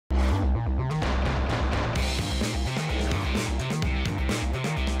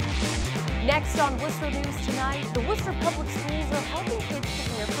Next on Worcester News tonight, the Worcester Public Schools are helping kids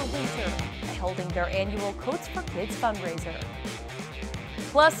prepare for winter by holding their annual Coats for Kids fundraiser.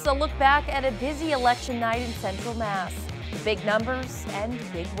 Plus, a look back at a busy election night in Central Mass. The big numbers and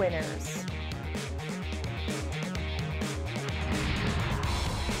big winners.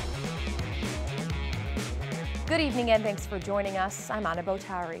 Good evening and thanks for joining us. I'm Anna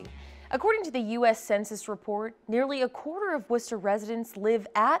Botari. According to the U.S. Census report, nearly a quarter of Worcester residents live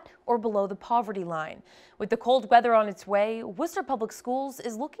at or below the poverty line. With the cold weather on its way, Worcester Public Schools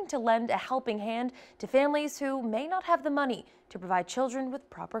is looking to lend a helping hand to families who may not have the money to provide children with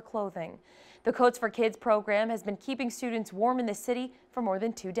proper clothing. The Coats for Kids program has been keeping students warm in the city for more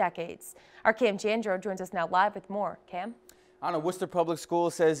than 2 decades. Our Cam Jandro joins us now live with more. Cam? Anna, Worcester Public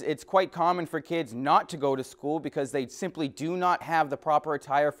Schools says it's quite common for kids not to go to school because they simply do not have the proper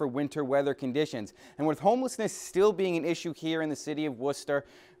attire for winter weather conditions. And with homelessness still being an issue here in the city of Worcester,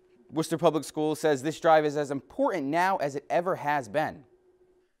 Worcester Public Schools says this drive is as important now as it ever has been.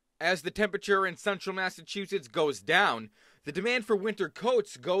 As the temperature in central Massachusetts goes down, the demand for winter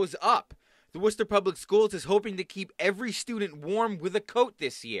coats goes up. The Worcester Public Schools is hoping to keep every student warm with a coat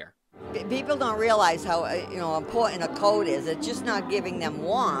this year. People don't realize how important a coat is. It's just not giving them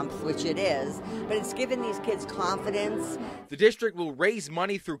warmth, which it is, but it's giving these kids confidence. The district will raise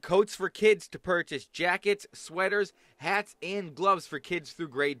money through Coats for Kids to purchase jackets, sweaters, hats, and gloves for kids through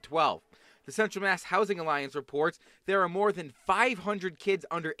grade 12. The Central Mass Housing Alliance reports there are more than 500 kids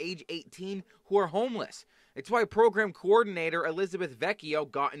under age 18 who are homeless. It's why program coordinator Elizabeth Vecchio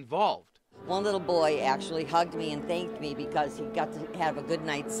got involved. One little boy actually hugged me and thanked me because he got to have a good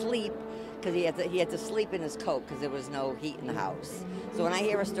night's sleep because he had to sleep in his coat because there was no heat in the house. So when I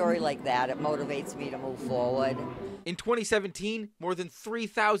hear a story like that, it motivates me to move forward. In 2017, more than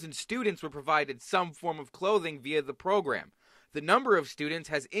 3,000 students were provided some form of clothing via the program. The number of students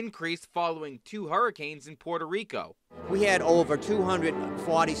has increased following 2 hurricanes in Puerto Rico. We had over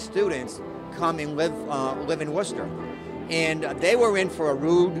 240 students come and live in Worcester, and they were in for a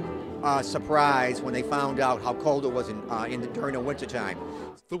rude surprise when they found out how cold it was during the winter time.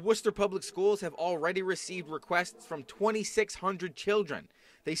 The Worcester Public Schools have already received requests from 2,600 children.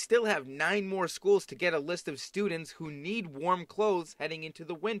 They still have 9 more schools to get a list of students who need warm clothes heading into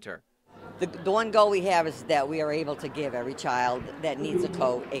the winter. The one goal we have is that we are able to give every child that needs a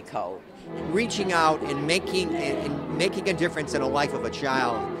coat. Reaching out and making a difference in the life of a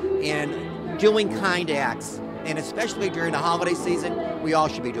child and doing kind acts. And especially during the holiday season, we all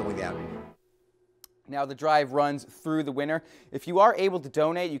should be doing that. Now the drive runs through the winter. If you are able to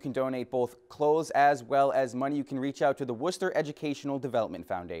donate, you can donate both clothes as well as money. You can reach out to the Worcester Educational Development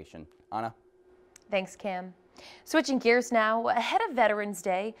Foundation. Anna? Thanks, Cam. Switching gears now, ahead of Veterans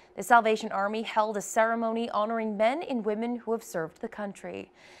Day, the Salvation Army held a ceremony honoring men and women who have served the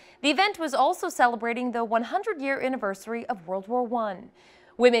country. The event was also celebrating the 100-year anniversary of World War I.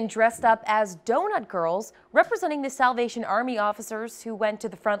 Women dressed up as donut girls, representing the Salvation Army officers who went to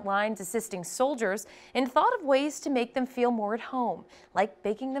the front lines assisting soldiers and thought of ways to make them feel more at home, like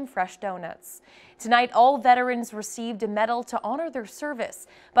baking them fresh donuts. Tonight, all veterans received a medal to honor their service,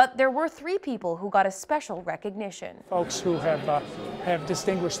 but there were 3 people who got a special recognition. Folks who have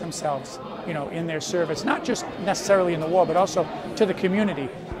distinguished themselves, in their service, not just necessarily in the war, but also to the community,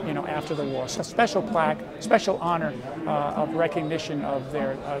 after the war. So a special plaque, special honor of recognition of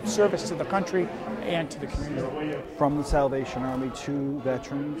their service to the country and to the community. From the Salvation Army to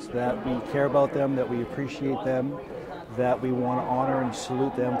veterans, that we care about them, that we appreciate them, that we want to honor and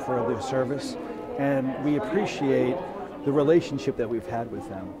salute them for their service, and we appreciate the relationship that we've had with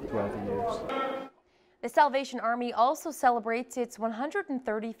them throughout the years. The Salvation Army also celebrates its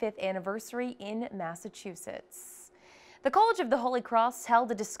 135th anniversary in Massachusetts. The College of the Holy Cross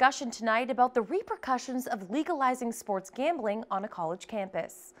held a discussion tonight about the repercussions of legalizing sports gambling on a college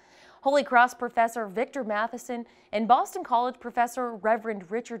campus. Holy Cross professor Victor Matheson and Boston College professor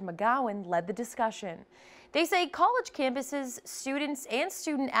Reverend Richard McGowan led the discussion. They say college campuses, students, and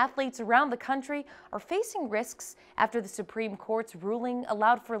student athletes around the country are facing risks after the Supreme Court's ruling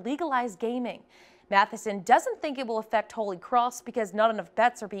allowed for legalized gaming. Matheson doesn't think it will affect Holy Cross because not enough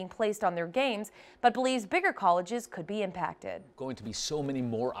bets are being placed on their games, but believes bigger colleges could be impacted. Going to be so many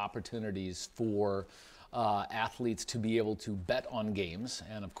more opportunities for athletes to be able to bet on games.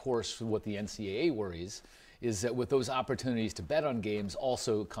 And of course, what the NCAA worries is that with those opportunities to bet on games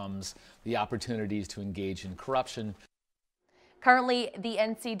also comes the opportunities to engage in corruption. Currently, the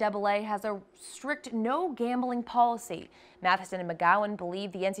NCAA has a strict no gambling policy. Matheson and McGowan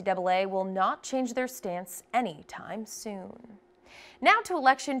believe the NCAA will not change their stance anytime soon. Now to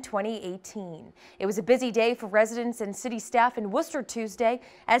election 2018. It was a busy day for residents and city staff in Worcester Tuesday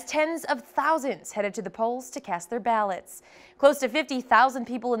as tens of thousands headed to the polls to cast their ballots. Close to 50,000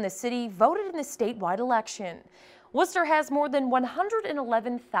 people in the city voted in the statewide election. Worcester has more than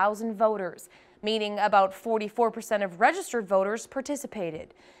 111,000 voters, meaning about 44% of registered voters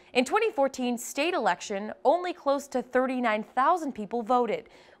participated. In 2014's state election, only close to 39,000 people voted,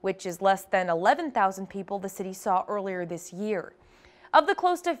 which is less than 11,000 people the city saw earlier this year. Of the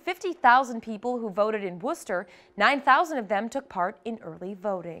close to 50,000 people who voted in Worcester, 9,000 of them took part in early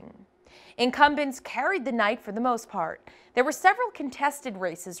voting. Incumbents carried the night for the most part. There were several contested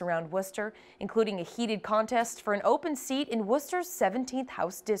races around Worcester, including a heated contest for an open seat in Worcester's 17th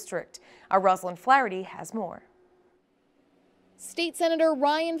House District. Our Rosalind Flaherty has more. State Senator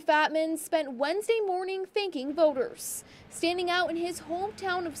Ryan Fatman spent Wednesday morning thanking voters. Standing out in his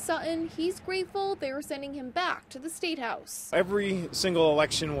hometown of Sutton, he's grateful they are sending him back to the State House. Every single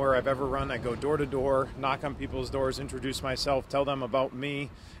election where I've ever run, I go door to door, knock on people's doors, introduce myself, tell them about me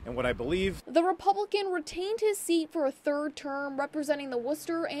and what I believe. The Republican retained his seat for a third term, representing the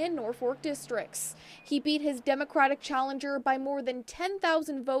Worcester and Norfolk districts. He beat his Democratic challenger by more than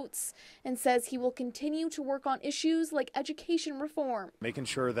 10,000 votes and says he will continue to work on issues like education reform. Making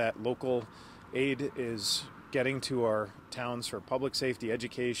sure that local aid is getting to our towns for public safety,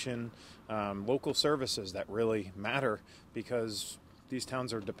 education, local services that really matter because these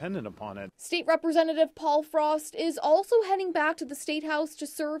towns are dependent upon it. State Representative Paul Frost is also heading back to the State House to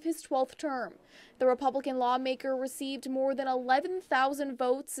serve his 12th term. The Republican lawmaker received more than 11,000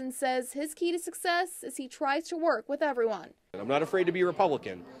 votes and says his key to success is he tries to work with everyone. I'm not afraid to be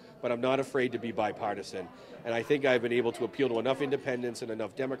Republican, but I'm not afraid to be bipartisan. And I think I've been able to appeal to enough independents and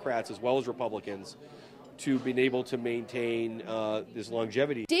enough Democrats as well as Republicans to being able to maintain this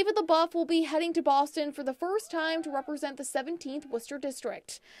longevity. David LaBeouf will be heading to Boston for the first time to represent the 17th Worcester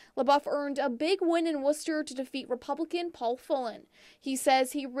District. LaBeouf earned a big win in Worcester to defeat Republican Paul Fullen. He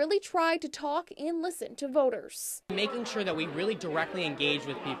says he really tried to talk and listen to voters. Making sure that we really directly engage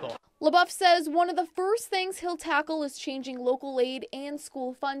with people. LaBeouf says one of the first things he'll tackle is changing local aid and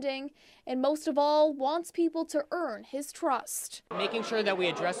school funding, and most of all, wants people to earn his trust. Making sure that we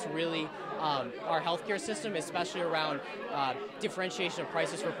address really our healthcare system, especially around differentiation of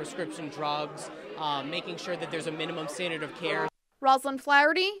prices for prescription drugs, making sure that there's a minimum standard of care. Rosalind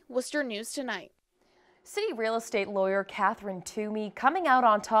Flaherty, Worcester News Tonight. City real estate lawyer Catherine Toomey coming out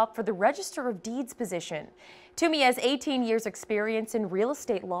on top for the Register of Deeds position. Toomey has 18 years experience in real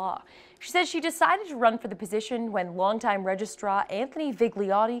estate law. She says she decided to run for the position when longtime registrar Anthony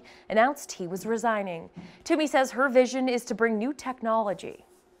Vigliotti announced he was resigning. Toomey says her vision is to bring new technology.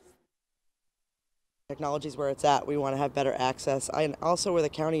 Technology is where it's at. We want to have better access. And also where the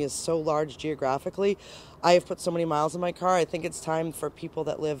county is so large geographically, I have put so many miles in my car. I think it's time for people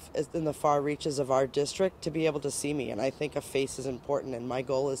that live in the far reaches of our district to be able to see me. And I think a face is important. And my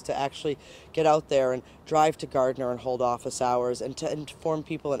goal is to actually get out there and drive to Gardner and hold office hours and to inform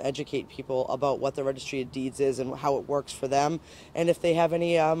people and educate people about what the Registry of Deeds is and how it works for them. And if they have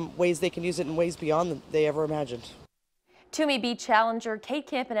any ways they can use it in ways beyond than they ever imagined. Toomey beat challenger Kate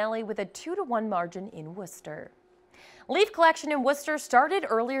Campanelli with a 2-to-1 margin in Worcester. Leaf collection in Worcester started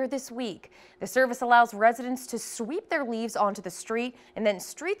earlier this week. The service allows residents to sweep their leaves onto the street, and then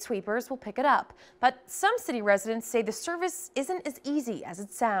street sweepers will pick it up. But some city residents say the service isn't as easy as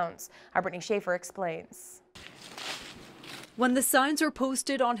it sounds. Our Brittany Schaefer explains. When the signs are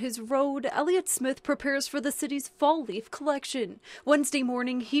posted on his road, Elliot Smith prepares for the city's fall leaf collection. Wednesday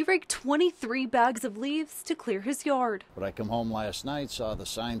morning, he raked 23 bags of leaves to clear his yard. But I come home last night, saw the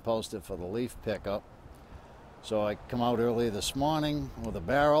sign posted for the leaf pickup. So I come out early this morning with a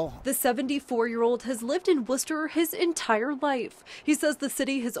barrel. The 74-year-old has lived in Worcester his entire life. He says the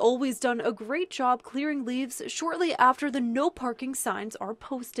city has always done a great job clearing leaves shortly after the no parking signs are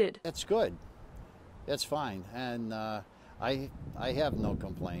posted. It's good. It's fine. And I have no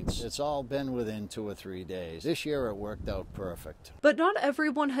complaints. It's all been within 2 or 3 days. This year it worked out perfect. But not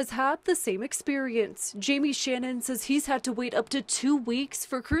everyone has had the same experience. Jamie Shannon says he's had to wait up to 2 weeks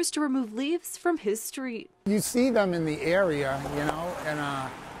for crews to remove leaves from his street. You see them in the area, you know, and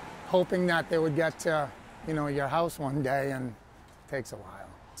hoping that they would get to, you know, your house one day, and it takes a while.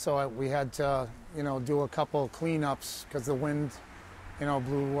 So we had to, you know, do a couple cleanups because the wind, you know,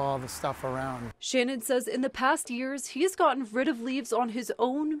 blew all the stuff around. Shannon says in the past years, he's gotten rid of leaves on his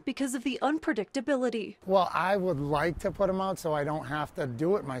own because of the unpredictability. Well, I would like to put them out so I don't have to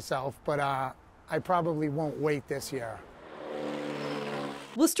do it myself, but I probably won't wait this year.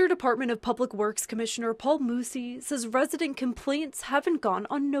 Worcester Department of Public Works Commissioner Paul Moosey says resident complaints haven't gone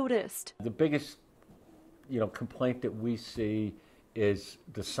unnoticed. The biggest complaint that we see is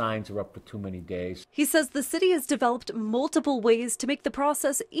the signs are up for too many days. He says the city has developed multiple ways to make the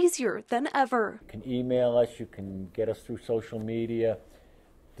process easier than ever. You can email us, you can get us through social media.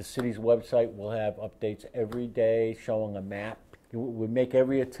 The city's website will have updates every day showing a map. We make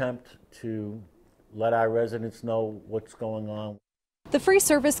every attempt to let our residents know what's going on. The free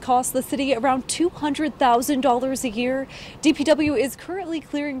service costs the city around $200,000 a year. DPW is currently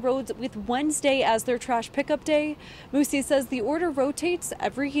clearing roads with Wednesday as their trash pickup day. Moosey says the order rotates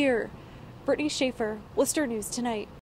every year. Brittany Schaefer, Worcester News Tonight.